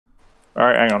All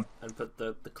right, hang on. And put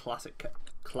the classic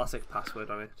password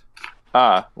on it.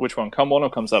 Ah, which one? Come one or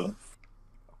come seven?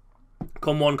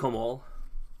 Come one, come all.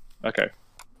 Okay.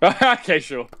 Okay,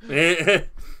 sure.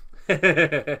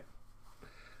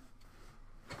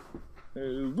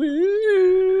 Woo,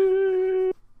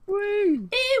 woo.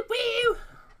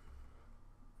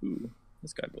 Ooh,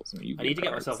 this guy built some I Yu-Gi-Oh need to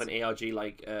get cards. myself an ARG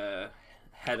like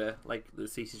header, like the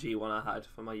CCG one I had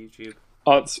for my YouTube.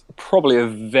 Oh, it's probably a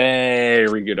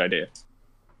very good idea.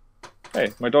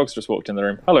 Hey, my dog's just walked in the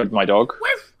room. Hello, my dog.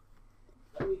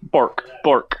 Bark,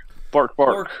 bark, bark,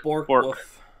 bark, Bork, bark,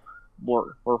 woof.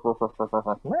 bark, bark, bark, bark, bark, bark,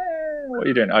 bark. What are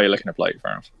you doing? Oh, you're licking a plate.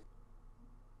 Fair enough.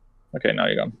 Okay, now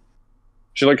you're gone.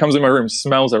 She like comes in my room,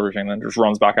 smells everything, then just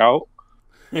runs back out.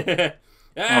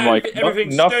 I'm like,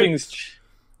 nothing's.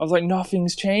 I was like,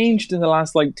 nothing's changed in the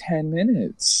last like 10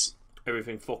 minutes.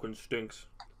 Everything fucking stinks.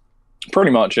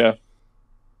 Pretty much, yeah.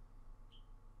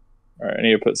 All right, I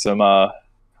need to put some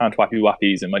hand wappy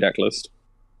wappies in my deck list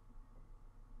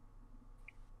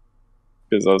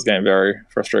because I was getting very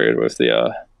frustrated with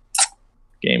the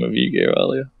game of Yu-Gi-Oh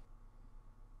earlier.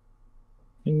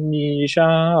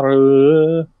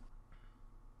 Nisharu.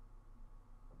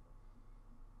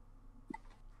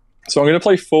 So I'm going to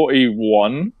play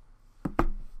 41,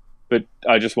 but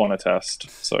I just want to test.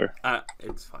 So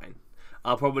it's fine.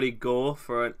 I'll probably go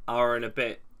for an hour and a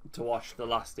bit to watch the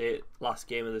last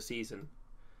game of the season.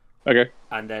 Okay.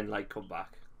 And then like come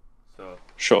back. So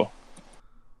sure.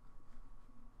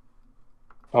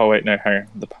 Oh wait, no, hang on.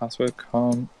 The password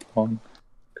come on,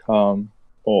 come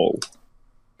all.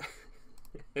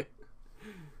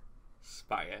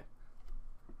 Spire.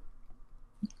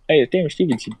 Hey, it's Damon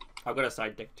Stevenson. I've got a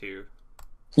side deck too.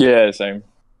 Yeah, same.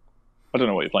 I don't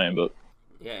know what you're playing, but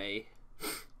Yay.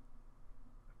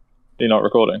 you're not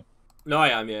recording. No, I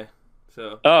am, yeah.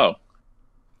 So Oh.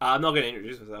 I'm not gonna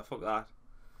introduce myself, fuck that.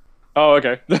 Oh,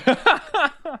 okay.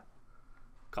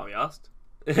 Can't be asked.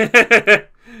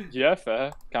 Yeah,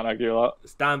 fair. Can't argue with that.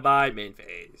 Stand by, main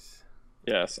phase.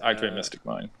 Yes, activate Mystic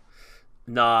Mine.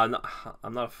 Nah,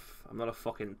 I'm not a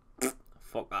fucking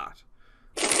fuck that.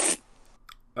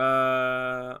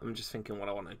 I'm just thinking what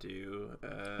I want to do.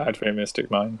 Activate Mystic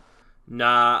Mine.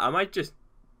 Nah, I might just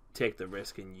take the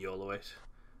risk and YOLO it.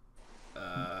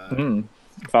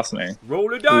 Fascinating.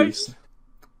 Roll a dice.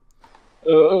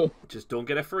 Just don't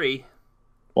get a free.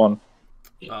 One.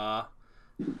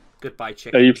 Goodbye,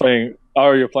 chicken. Are you playing?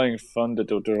 Oh, you're playing Thunder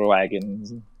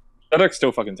Dragons. That deck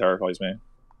still fucking terrifies me.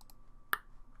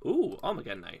 Ooh,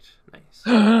 Armageddon Knight. Nice.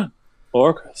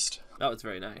 Orcust. That was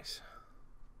very nice.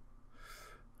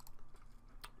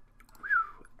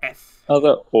 F. Are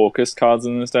there Orcust cards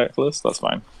in this deck list? That's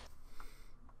fine.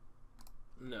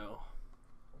 No.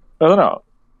 I don't know.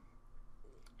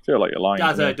 I feel like you're lying.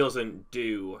 Daza doesn't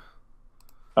do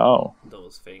Oh.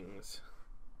 those things.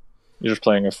 You're just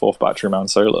playing a 4th battery mount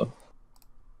solo.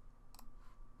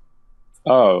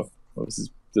 Oh. Well,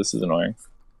 this is annoying.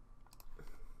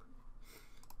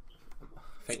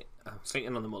 I'm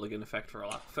thinking on the mulligan effect for a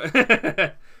laugh.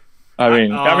 I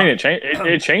mean,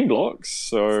 it chain blocks,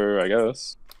 so I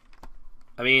guess.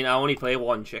 I mean, I only play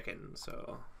one chicken,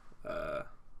 so.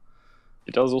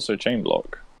 It does also chain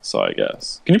block, so I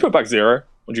guess. Can you put back 0?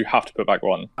 Or do you have to put back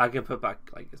 1? I can put back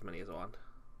like as many as I want.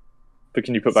 But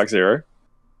can you put back 0?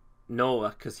 No,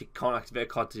 because you can't activate a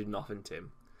card to do nothing,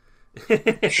 Tim.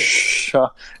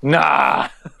 Nah!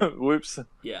 Whoops.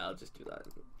 Yeah, I'll just do that.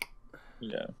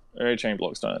 Yeah. Already chain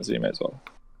blocks done it, so you may as well.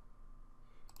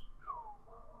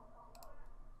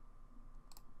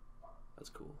 That's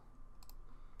cool.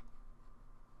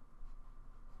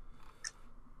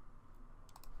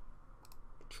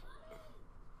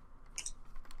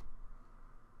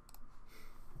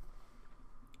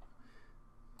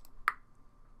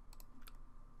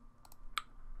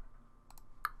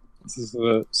 This is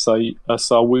a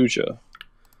Sawuja.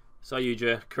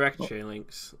 Sayuja, correct chain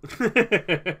links.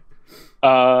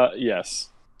 Yes.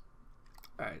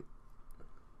 Alright.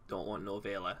 Don't want no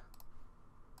Vela.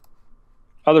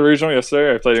 At the regional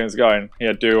yesterday, I played against a guy and he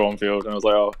had duo on field, and I was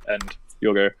like, oh, end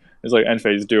yugioh. It's like end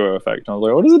phase duo effect. And I was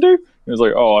like, what does it do? And he was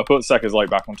like, oh, I put Sekka's light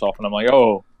back on top, and I'm like,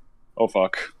 oh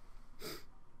fuck.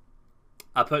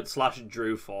 I put /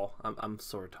 Drew for. I'm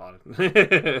so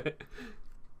retarded.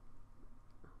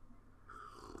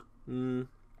 I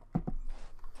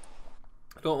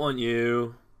don't want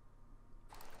you.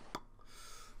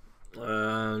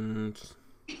 And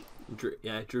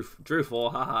Drew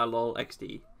 4, haha, lol,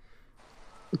 XD.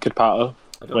 Good patter.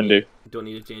 Windy. Don't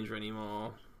need a danger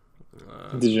anymore.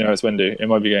 Did you know it's windy? It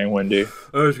might be getting windy.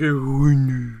 It's getting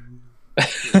windy.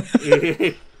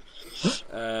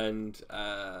 And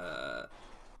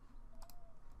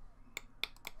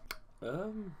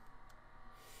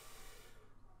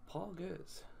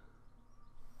Poggers.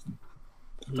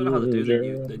 I don't know how to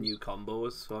do the new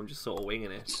combos, so I'm just sort of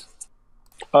winging it.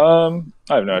 I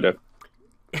have no idea.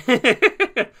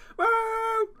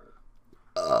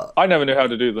 I never knew how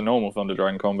to do the normal Thunder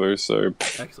Dragon combos, so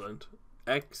excellent,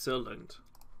 excellent.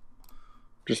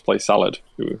 Just play Salad.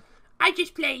 I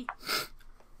just play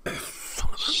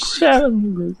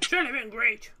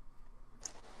Salamangreat.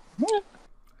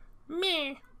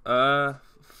 Meh.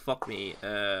 Fuck me.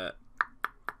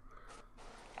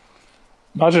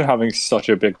 Imagine having such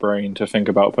a big brain to think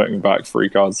about putting back 3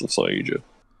 cards of Sayuja.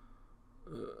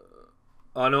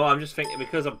 Oh no, I'm just thinking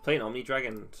because I'm playing Omni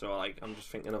Dragon, so like I'm just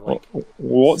thinking of like.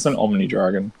 What's an Omni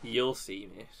Dragon? You'll see,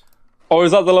 mate. Oh,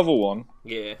 is that the level 1?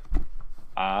 Yeah.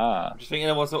 Ah. I'm just thinking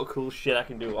of what sort of cool shit I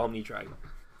can do with Omni Dragon.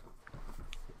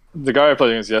 The guy I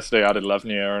played against yesterday added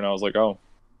Levnier, and I was like, oh.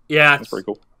 Yeah. That's pretty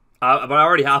cool. But I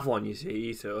already have one, you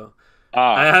see, so.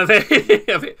 I Ah. have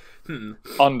it.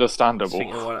 Understandable. Just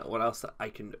thinking of what else I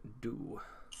can do.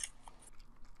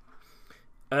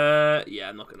 Yeah,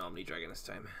 I'm not going to Omni Dragon this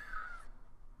time.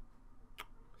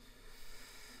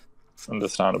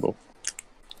 Understandable.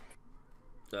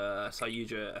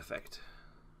 Sayuja effect.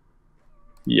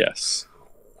 Yes.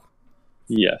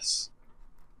 Yes.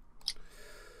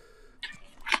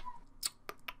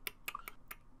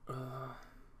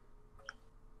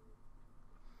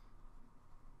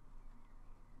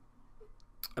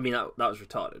 I mean, that was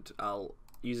retarded. I'll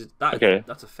use it.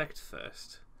 That's effect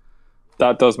first.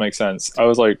 That does make sense. I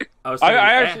was like,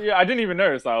 I didn't even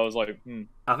notice that. I was like,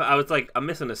 I was like, I'm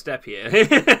missing a step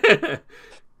here.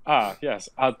 Ah, yes.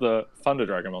 Add the Thunder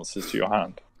Dragon monsters to your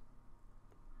hand.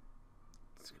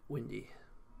 It's windy.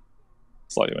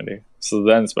 Slightly windy. So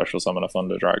then special summon a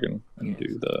Thunder Dragon and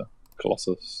do the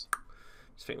Colossus.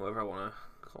 Just think whether I want a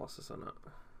Colossus or not.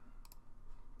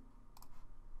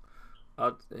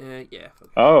 Yeah.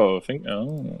 Oh,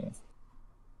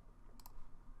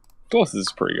 Colossus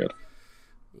is pretty good.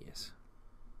 Yes.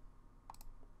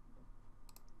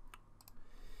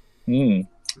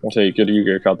 What a good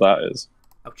Yu-Gi-Oh card that is.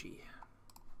 Ouchie.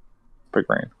 Big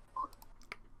brain.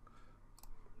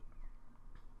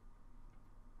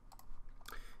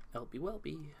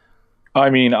 Welby. I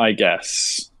mean, I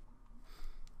guess.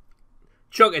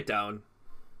 Chug it down.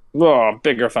 Oh,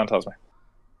 bigger Phantasma.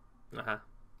 Uh-huh.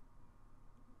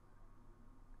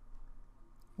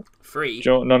 Free?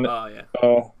 Oh, yeah.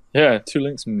 Yeah, 2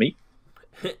 links meat.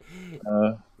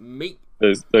 Meat.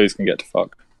 Those can get to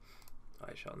fuck.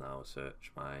 I shall now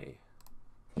search my...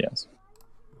 Yes.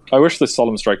 I wish the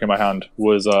Solemn Strike in my hand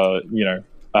was, a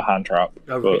hand trap.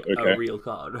 A real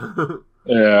card.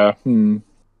 Yeah.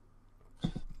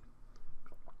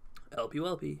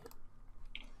 LP.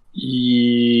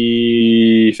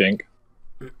 You think?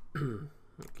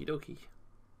 Okie dokie.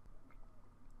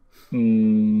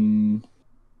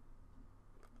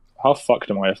 How fucked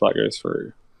am I if that goes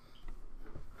through?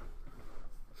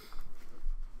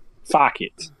 Fuck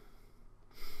it.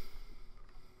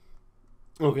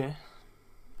 Okay.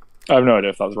 I have no idea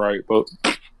if that's right, but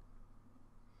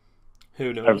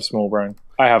who knows? I have a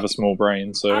small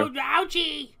brain. So.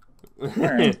 Ouchie!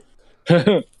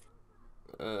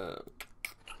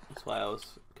 That's why I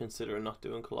was considering not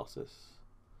doing Colossus.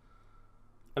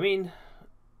 I mean,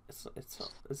 it's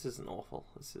not, this isn't awful.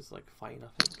 This is like fine, I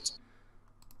think.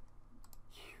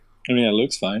 I mean, it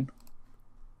looks fine.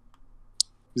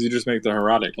 Because you just make the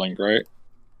Heraldic link, right?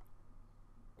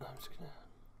 I'm just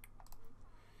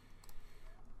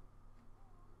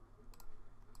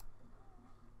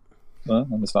gonna...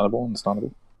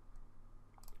 Understandable.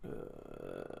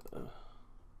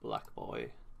 Black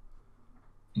boy.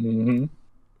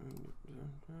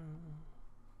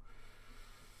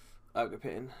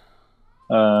 Agapin.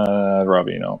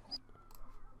 Robbie, no.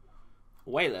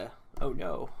 Whaler. Oh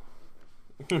no.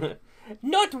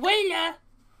 Not Whaler!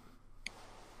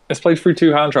 It's played through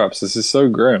 2 hand traps. This is so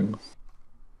grim.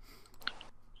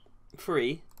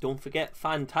 3. Don't forget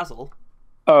Phantazzle.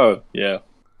 Oh, yeah.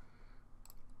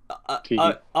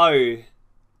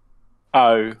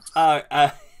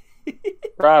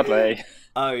 Bradley.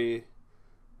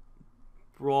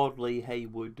 Broadly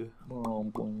Haywood. Oh,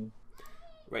 boy.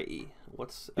 Righty.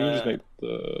 What's... You can just make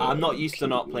the... I'm not used to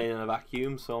not playing in a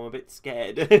vacuum, so I'm a bit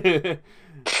scared.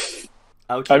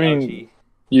 Ouchie, I mean, ouchie.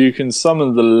 You can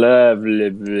summon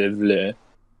the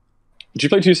Did you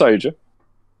play 2 Sayuja?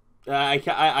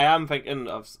 I am thinking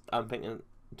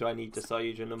do I need the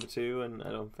Sayuja number 2? And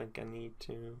I don't think I need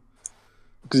to.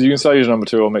 Because you can Sayuja number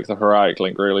 2 or make the Heraldic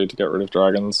link really to get rid of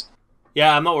dragons.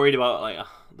 Yeah, I'm not worried about like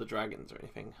the dragons or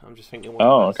anything. I'm just thinking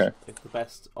okay. Like, the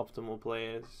best optimal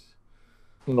players.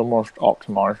 The most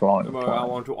optimized line of I play.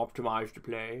 want to optimize the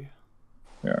play.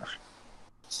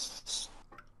 Yes.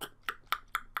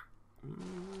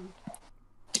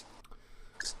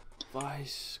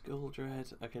 Vice,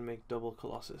 Skuldred. I can make double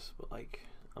Colossus, but like,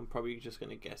 I'm probably just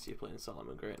gonna guess you're playing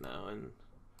Salamangreat now, and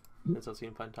since I've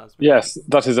seen Phantasmic. Yes,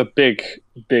 that is a big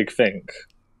thing.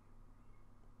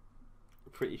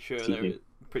 Pretty sure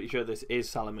this is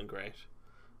Salamangreat.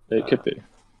 It could be.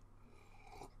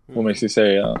 What makes you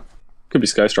say could be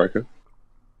Sky Striker?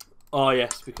 Oh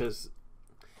yes, because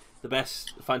the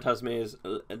best Phantasme is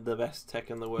the best tech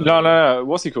in the world. No.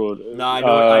 What's he called? No, I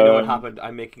know what happened.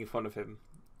 I'm making fun of him.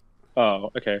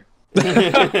 Oh, okay.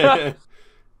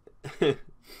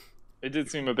 It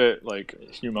did seem a bit like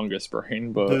humongous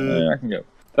brain, but I can go.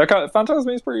 That kind of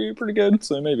Phantasme is pretty good,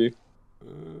 so maybe.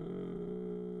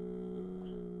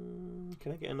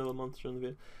 Can I get another monster in the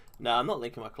video? Nah, I'm not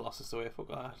linking my Colossus away. Fuck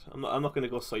that. I'm not going to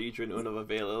go Soyudra into another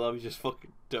Veiler. That was just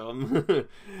fucking dumb.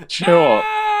 Sure.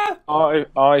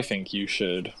 I think you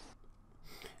should.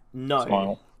 No.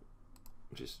 Smile.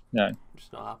 Just not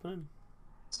happening.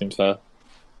 Seems fair.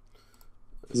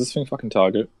 Does this thing fucking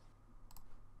target?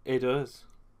 It does.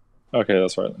 Okay,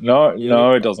 that's right. No,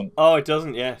 it doesn't. Oh, it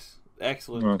doesn't. Yes,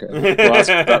 excellent. Okay, well,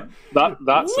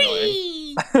 that's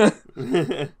annoying.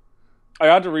 I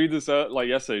had to read this out like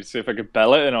yesterday to see if I could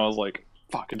bell it, and I was like,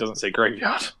 "Fuck! It doesn't say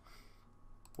graveyard."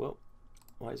 Well,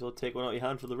 might as well take one out of your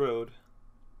hand for the road.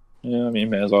 Yeah, I mean,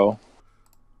 may as well.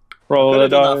 Roll I the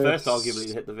could have dice. done that first, arguably,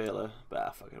 to hit the Veiler,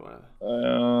 but fuck it, whatever.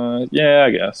 Yeah,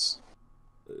 I guess.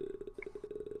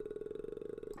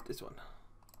 This one.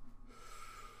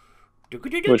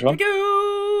 Which one?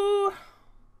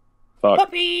 Fuck.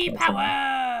 Puppy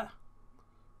power!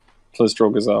 Please draw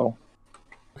Gazelle.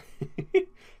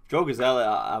 Draw Gazelle,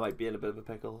 I might be in a bit of a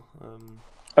pickle.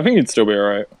 I think you'd still be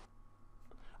alright.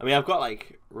 I mean, I've got,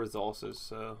 like, resources,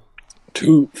 so...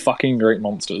 2 fucking great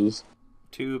monsters.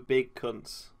 2 big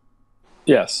cunts.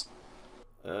 Yes.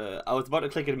 I was about to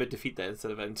click admit defeat there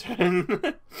instead of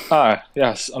enter.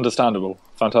 Yes, understandable.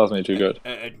 Phantasme too good.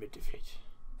 Admit defeat.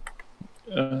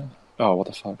 Oh, what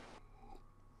the fuck?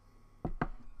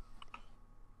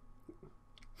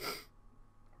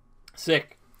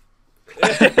 Sick.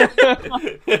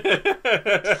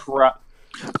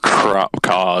 Crap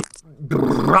card. Did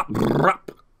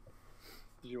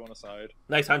you want a side?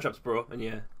 Nice hand traps, bro. And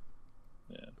yeah.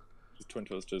 Just Twin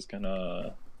Twisters can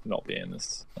not be in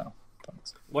this now.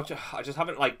 Thanks. I just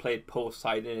haven't like played post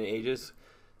side in ages.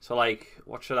 So like,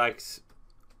 what should I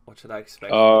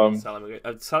expect? Salamangreat.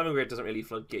 Salamangreat doesn't really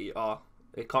floodgate.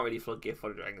 It can't really floodgate for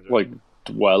the dragons. Right? Like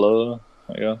Dweller,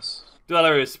 I guess.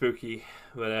 Dweller is spooky,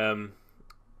 but I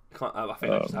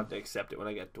think I just have to accept it when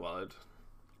I get Dwellered.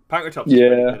 Pankratops is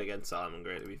pretty good against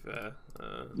Salamangreat, to be fair.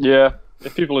 Yeah,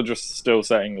 if people are just still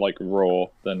saying like raw,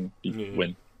 then you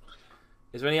win.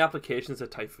 Is there any applications that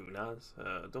Typhoon has?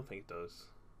 I don't think it does.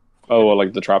 Oh, well,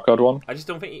 like the trap card one. I just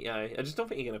don't think. I just don't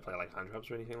think you're gonna play like hand traps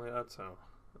or anything like that. So,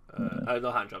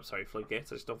 no hand traps. Sorry,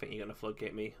 floodgates. I just don't think you're gonna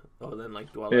floodgate me other than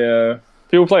like Dweller. Yeah,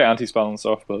 people play anti-spell and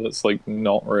stuff, but it's like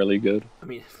not really good. I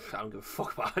mean, I don't give a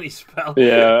fuck about anti-spell.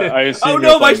 Yeah, I assume. Oh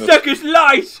no, my stack is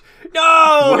light.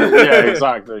 No. Yeah,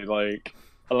 exactly. Like,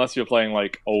 unless you're playing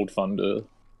like Old Thunder,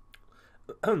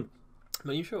 Are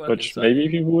you sure which maybe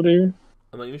people will do.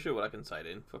 I'm not even sure what I can side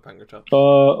in for Pankratops.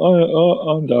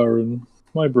 I'm Darren.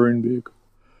 My brain big.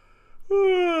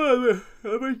 I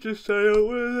might just sign out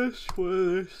with this,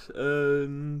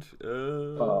 and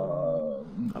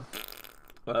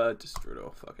just throw it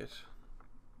off. Fuck it.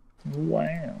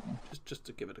 Wow. Just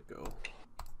to give it a go.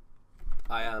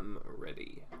 I am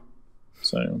ready.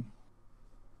 So.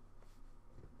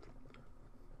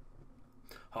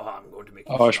 I'm going to make.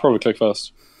 I should probably click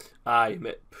first. I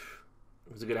admit,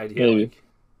 it was a good idea. Maybe. Like.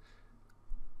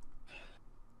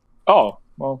 Oh,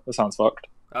 well, that sounds fucked.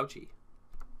 Ouchie.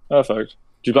 Perfect.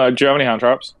 Do you have any hand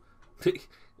traps?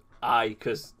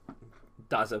 Because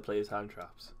Daza plays hand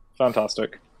traps.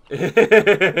 Fantastic.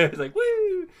 It's like,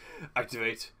 woo!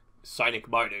 Activate Sonic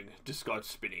Mining, discard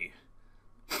Spinny.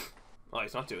 Oh,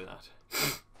 he's not doing that.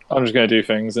 I'm just going to do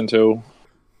things until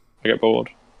I get bored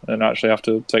and actually have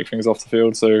to take things off the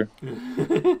field, so...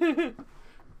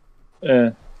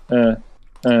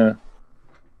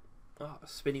 Oh,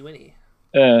 Spinny Winnie.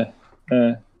 Yeah,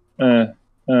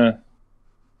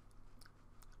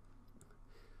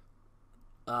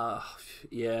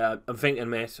 I'm thinking,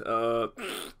 mate.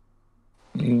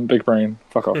 Big brain.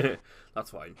 Fuck off.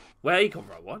 That's fine. Where you come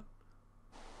from? What?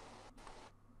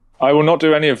 I will not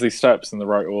do any of these steps in the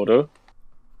right order.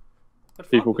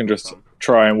 People can just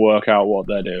try and work out what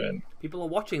they're doing. People are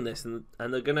watching this and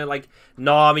they're gonna like,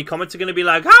 nah, my comments are gonna be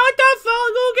like, how the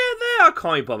fuck go get there? I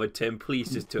can't be bothered, Tim.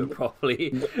 Please just do it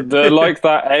properly. They're like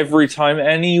that every time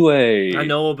anyway. I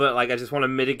know, but like I just want to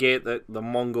mitigate the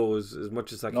Mongos as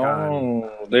much as I can.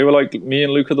 No, they were like, me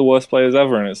and Luke are the worst players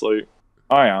ever, and it's like,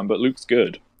 I am, but Luke's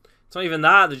good. It's not even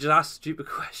that. They just ask stupid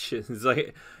questions.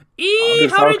 Like,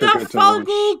 how did that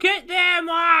Falco get there,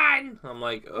 man? I'm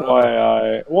like,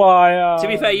 oh. Why? To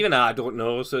be fair, even I don't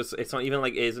know. So it's not even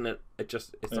like, isn't it?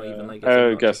 It's not even like.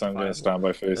 I guess I'm gonna stand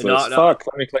by faceless. Fuck,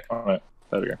 let me click on it.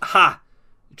 There we go. Ha!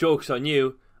 Joke's on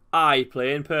you. I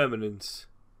play in permanence.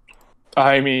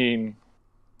 I mean,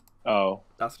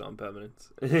 that's not in permanence.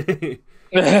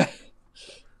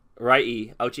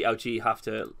 Righty, ouchie, have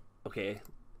to. Okay,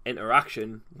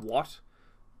 interaction. What?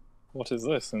 What is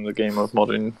this in the game of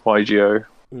modern yugioh?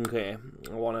 Okay,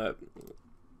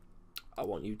 I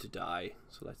want you to die.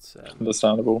 So let's.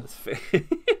 Understandable.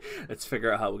 Let's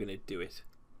figure out how we're gonna do it.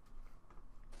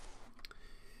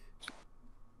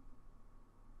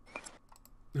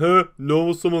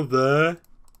 No, someone there.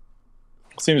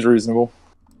 Seems reasonable.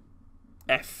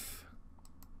 F.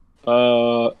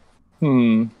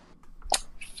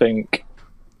 Think.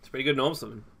 It's pretty good normal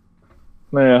summon.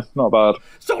 Yeah, not bad.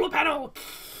 Solar panel.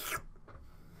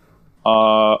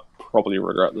 Probably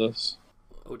regret this.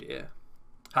 Oh dear.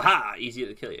 Haha, easier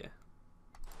to kill you.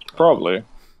 Probably.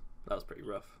 That was pretty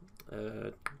rough.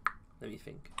 Let me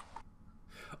think.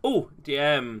 Oh,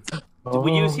 were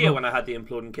you here when I had the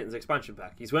Imploding Kittens expansion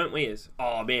pack? These weren't we?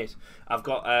 Oh mate, I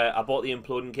bought the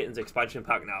Imploding Kittens expansion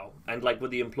pack now, and like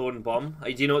with the Imploding Bomb.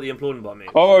 Do you know what the Imploding Bomb is?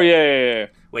 Oh yeah.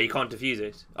 Where you can't defuse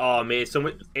it. Oh mate,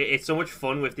 it's so much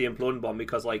fun with the Imploding Bomb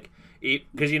because like,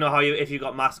 because you know how if you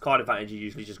got mass card advantage, you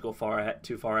usually just go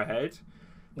too far ahead.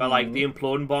 But like the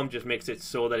Imploding Bomb just makes it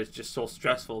so that it's just so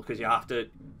stressful because you have to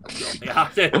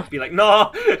be like,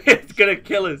 no, it's gonna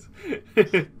kill us.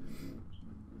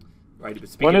 Right,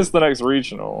 when is the next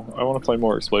regional? I want to play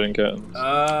more Exploding Kittens.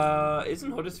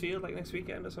 Isn't Huddersfield like next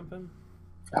weekend or something?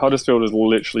 Huddersfield is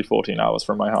literally 14 hours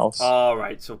from my house. Oh,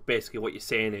 right. So basically what you're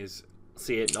saying is,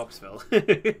 see it in Knoxville.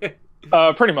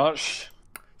 Pretty much.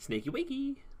 Sneaky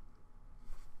wakey.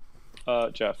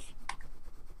 Jeff.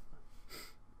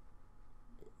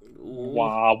 No,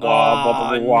 I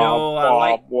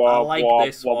like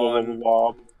this one.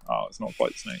 Oh, it's not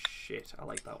quite snake. Shit, I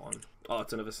like that one. Oh,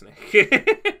 it's another snake.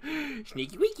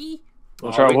 Sneaky wiki.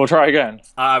 We'll try again.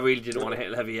 I really didn't want to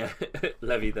hit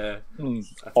Levy there.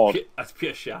 That's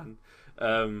pure shan.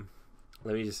 Let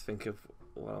me just think of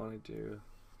what I want to do.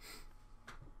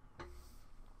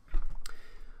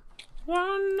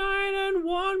 One night and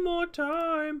one more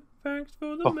time. Thanks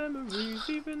for the memories,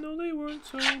 even though they weren't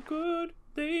so good.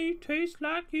 They taste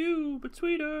like you, but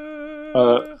sweeter.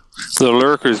 The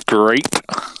lurk is great.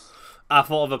 I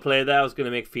thought of a play there. I was going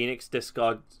to make Phoenix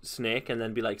discard Snake and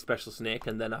then be like special Snake,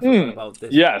 and then I forgot about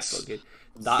this. Yes,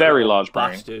 very large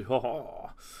bastard. Oh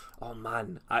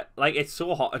man, it's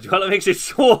so hard. Well, it makes it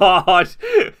so hard.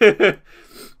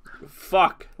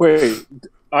 Fuck. Wait,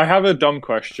 I have a dumb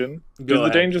question. Do the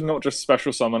dangers not just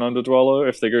special summon under Dweller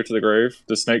if they go to the grave?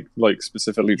 Does Snake like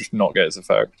specifically just not get its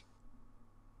effect?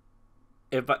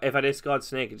 If I discard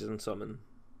Snake, it doesn't summon.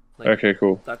 Like, okay,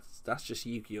 cool. That's just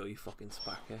Yukio, you fucking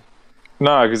spacker.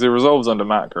 No, because it resolves under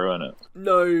macro, innit?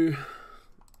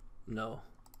 No,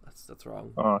 that's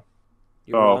wrong.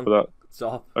 You're wrong. But that...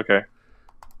 Stop.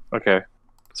 Okay.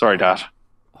 Sorry, Dad.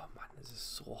 Oh man, this is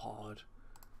so hard.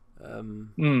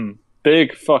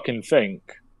 Big fucking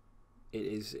think. It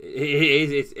is.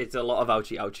 It's a lot of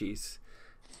ouchies.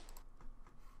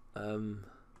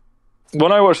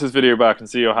 When I watch this video back and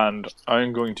see your hand,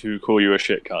 I'm going to call you a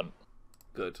shit cunt.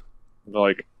 Good.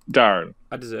 Like, Darren.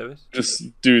 I deserve it.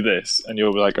 Just do this, and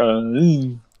you'll be like,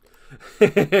 No,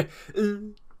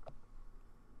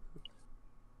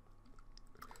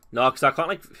 because I can't,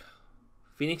 like...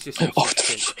 Phoenix just...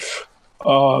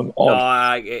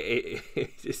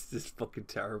 it's just fucking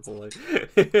terrible.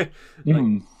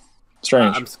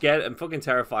 Strange. I'm scared. I'm fucking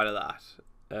terrified of that.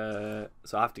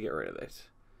 So I have to get rid of it.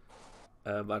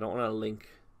 But I don't want to link,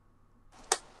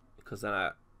 because then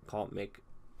I can't make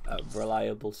a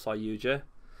reliable Sayuja.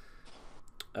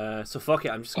 So fuck it.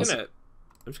 I'm just gonna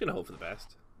hope for the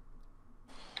best.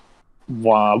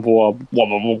 Wob wob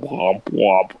wob wob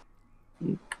wob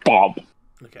wob.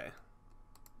 Okay.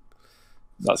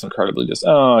 That's incredibly just.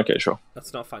 Oh, okay, sure.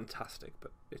 That's not fantastic,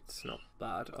 but it's not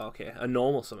bad. Okay, a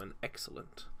normal summon,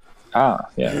 excellent.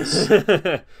 Ah, yes.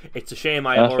 It's a shame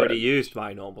I have already used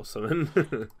my normal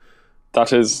summon.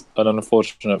 That is an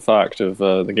unfortunate fact of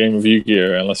the game of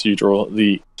Yu-Gi-Oh! Unless you draw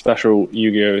the special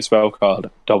Yu-Gi-Oh! Spell card,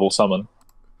 Double Summon.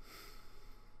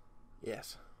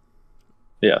 Yes.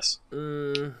 Yes.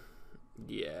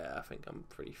 Yeah, I think I'm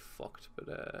pretty fucked,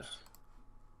 but...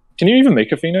 Can you even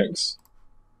make a phoenix?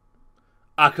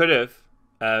 I could have.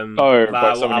 Oh, but by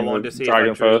I summoning wanted the to see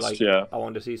dragon if I drew, first, like, yeah. I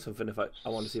wanted to see something I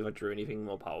wanted to see if I drew anything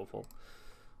more powerful.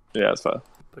 Yeah, that's fair.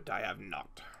 But I have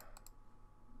not.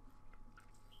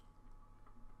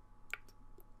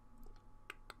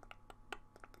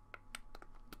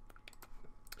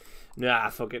 Nah,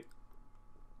 fuck it.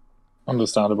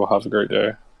 Understandable. Have a great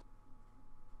day.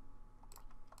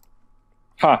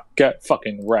 Ha! Get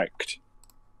fucking wrecked.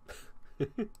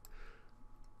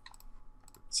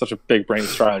 Such a big brain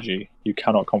strategy you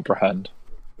cannot comprehend.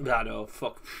 Nah, no,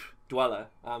 fuck. Dweller,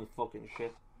 I'm fucking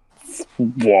shit.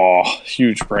 Wow,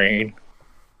 huge brain.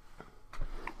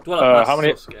 Dweller, how many?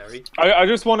 So scary. I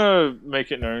just want to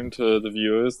make it known to the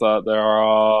viewers that there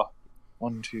are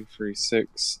 1, 2, 3,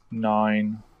 6,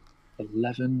 9,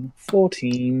 11,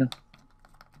 14,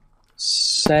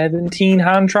 17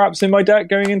 hand traps in my deck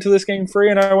going into this game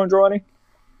free, and I won't draw any.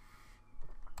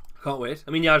 Can't wait.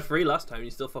 I mean, you had 3 last time, and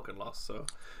you still fucking lost, so.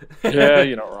 Yeah,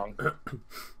 you're not wrong.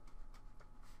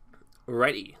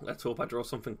 Ready. Let's hope I draw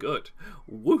something good.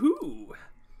 Woohoo!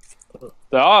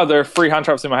 There are 3 hand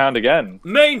traps in my hand again.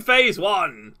 Main phase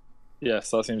 1! Yes,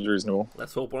 that seems reasonable.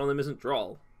 Let's hope one of them isn't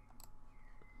draw.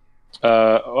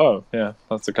 Oh, yeah,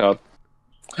 that's a card.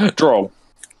 Draw.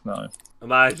 No.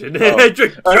 Imagine. Oh. Draw!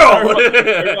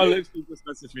 I literally just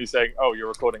messaged me saying, "Oh, you're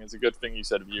recording. It's a good thing you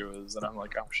said viewers," and I'm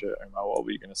like, "Oh shit, Omar, what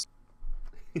are you gonna say?"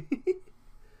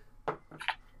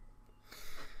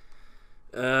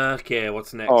 Okay,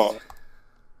 what's next? Oh.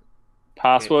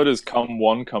 Password is come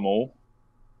one, come all.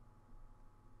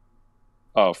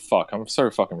 Oh fuck! I'm so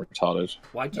fucking retarded.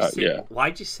 Why'd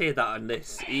you say that on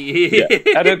this? Yeah.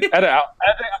 Edit that out.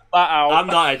 I'm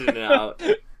not editing it out.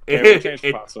 Okay, we'll change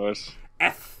the password.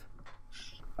 F.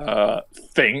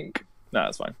 Think. Nah,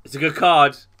 that's fine. It's a good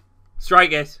card.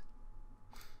 Strike it.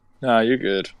 Nah, you're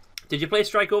good. Did you play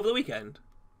Strike over the weekend?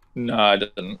 No, I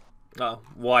didn't. Oh,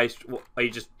 why? Are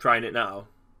you just trying it now?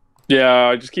 Yeah,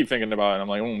 I just keep thinking about it. And I'm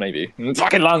like, maybe.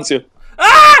 Fucking lance you.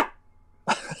 Ah!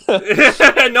 No,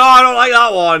 I don't like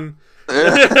that one.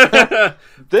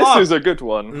 This is a good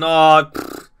one. No,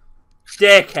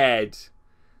 dickhead.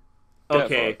 Get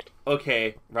Okay, fucked.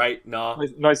 okay, right, no.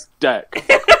 Nice deck.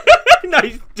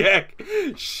 Nice deck.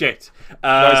 Shit.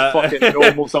 Nice fucking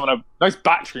normal summon. Nice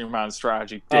battery man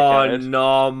strategy, Oh dickhead.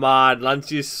 no, man.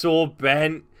 Lance is so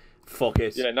bent. Fuck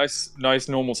it. Yeah, nice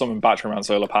normal summon battery man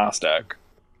solar pass deck.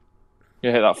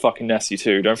 You hit that fucking Nessie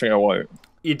too. Don't think I won't.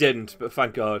 You didn't, but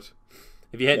thank God.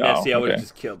 If you hit Nessie, I would have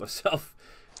just killed myself.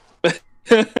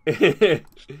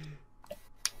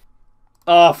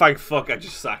 Oh, thank fuck, I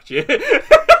just sacked you.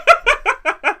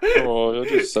 Oh, I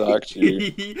just sacked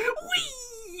you. Whee!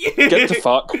 Get the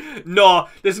fuck. No,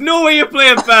 there's no way you're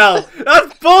playing Bell.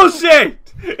 That's bullshit.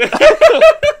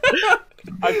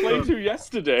 I played 2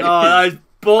 yesterday. Oh, that's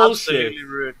bullshit. Absolutely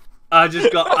rude. I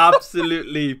just got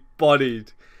absolutely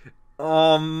bodied.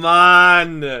 Oh,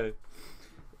 man.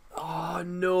 Oh,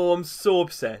 no, I'm so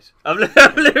upset. I'm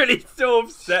literally so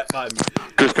upset, man.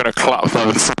 Just gonna clap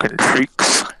those fucking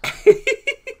cheeks.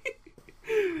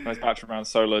 Nice battery man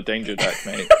solar danger deck,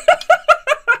 mate.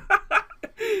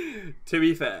 To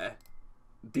be fair,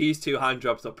 these 2 hand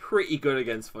drops are pretty good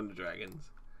against Thunder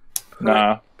Dragons.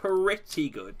 Nah. Pretty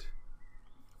good.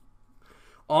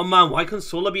 Oh man, why can't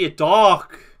Solar be a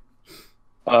dark?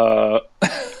 Oh,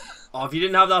 if you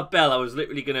didn't have that bell, I was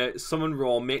literally gonna summon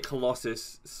Raw, make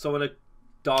Colossus, summon a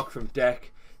dark from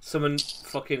deck, summon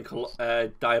fucking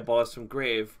Diabolus from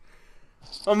grave.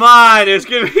 Oh man, it's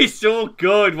gonna be so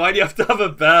good. Why do you have to have a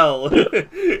bell?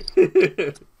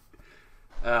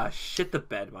 Shit the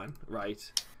bed, man.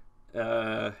 Right.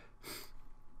 Okay,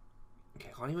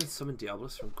 I can't even summon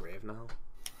Diabolus from grave now.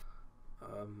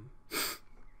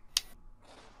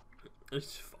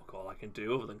 It's fuck all I can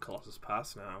do other than Colossus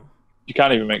Pass now. You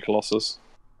can't even make Colossus.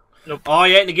 Nope. Oh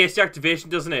yeah, it negates the activation,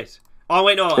 doesn't it? Oh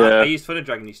wait, no, Yeah. I used Thunder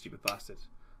Dragon, you stupid bastard.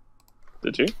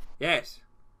 Did you? Yes.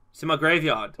 It's in my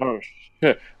graveyard. Oh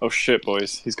shit. Oh shit,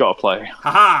 boys. He's got to play.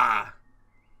 Haha!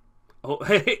 Oh,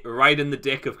 right in the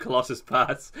dick of Colossus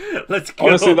Pass. Let's go.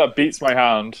 Honestly, that beats my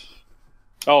hand.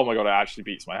 Oh my god, it actually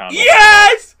beats my hand.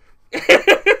 Yes!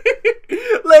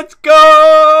 Let's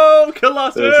go,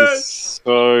 Colossus! This is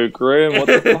so grim. What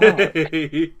the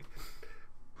fuck?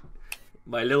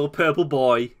 My little purple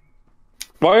boy.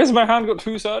 Why has my hand got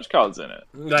 2 search cards in it?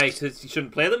 Right, you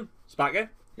shouldn't play them, Spacker.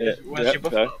 Yeah. Where's your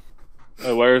buffalo?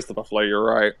 Oh, where is the buffalo? You're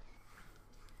right.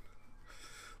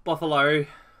 Buffalo.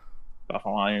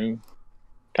 Buffalo.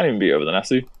 Can't even be over the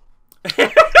Nessie.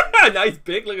 Nice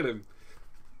big, look at him.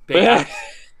 Big ass.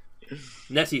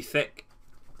 Nessie thick.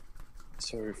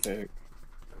 So thick.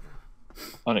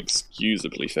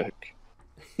 Unexcusably thick.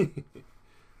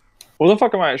 What the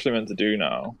fuck am I actually meant to do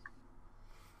now?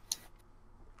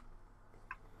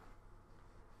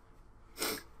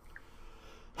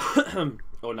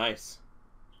 Oh, nice.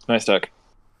 Nice deck.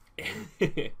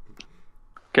 Okay,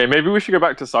 maybe we should go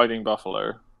back to siding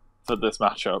Buffalo for this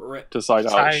matchup to side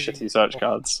out shitty search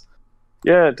cards.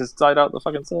 Yeah, to side out the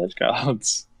fucking search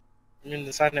cards. I mean,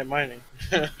 the side net mining.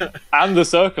 And the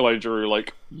circle I drew,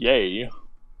 like, yay.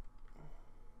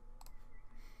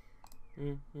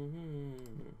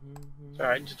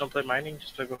 Alright, just don't play mining,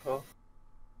 just play Buffalo.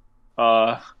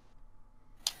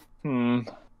 Hmm.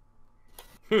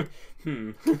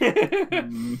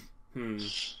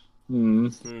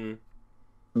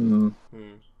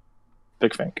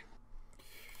 Big think.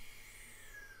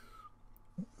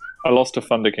 I lost to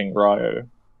Thunder King Ryo.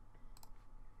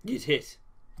 You did.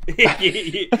 You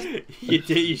did.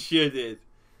 You sure did.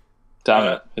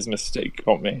 Damn it! His mistake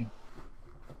got me.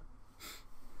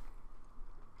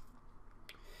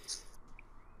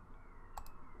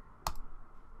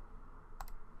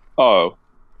 Oh.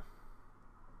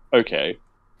 Okay.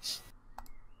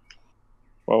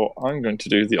 Well, I'm going to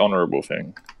do the honourable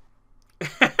thing.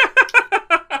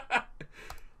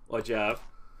 What'd you have?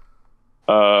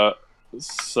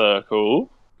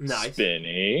 Circle. Nice.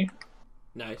 Spinny.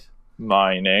 Nice.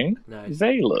 Mining. Nice.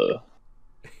 Veiler.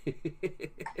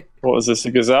 What was this,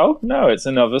 a gazelle? No, it's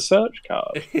another search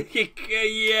card.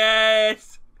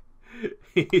 Yes!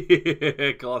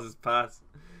 Colossus pass.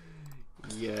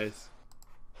 Yes.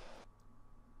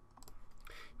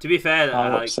 To be fair,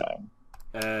 I'm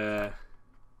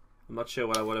not sure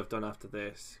what I would have done after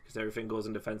this, because everything goes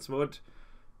in defense mode,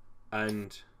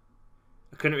 and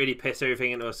I couldn't really piss everything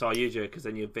into a yugioh because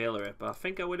then you'd Veiler it, but I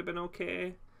think I would have been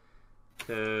okay,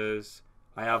 because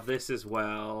I have this as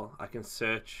well. I can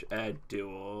search a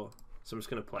duo, so I'm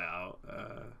just going to play out.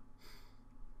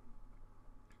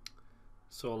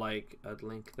 So, like, I'd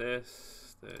link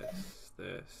this, and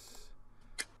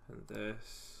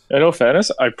this. In all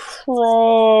fairness, I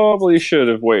probably should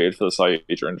have waited for the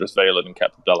Salamangreat and just Veilered and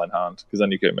kept the Bell in hand, because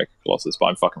then you could make a Colossus, but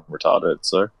I'm fucking retarded,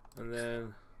 so... And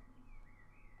then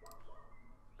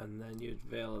you'd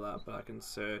Veil that, but I can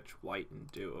search white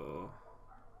and duo.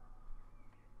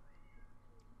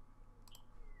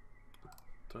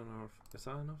 Don't know if... Is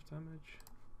that enough damage?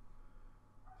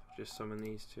 Just summon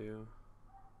these two.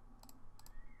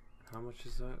 How much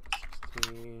is that?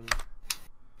 16...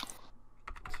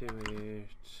 2, 8,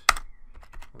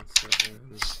 1, 7,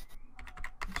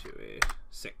 2, 8.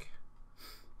 Sick.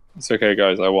 It's okay,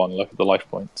 guys. I won. Look at the life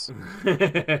points.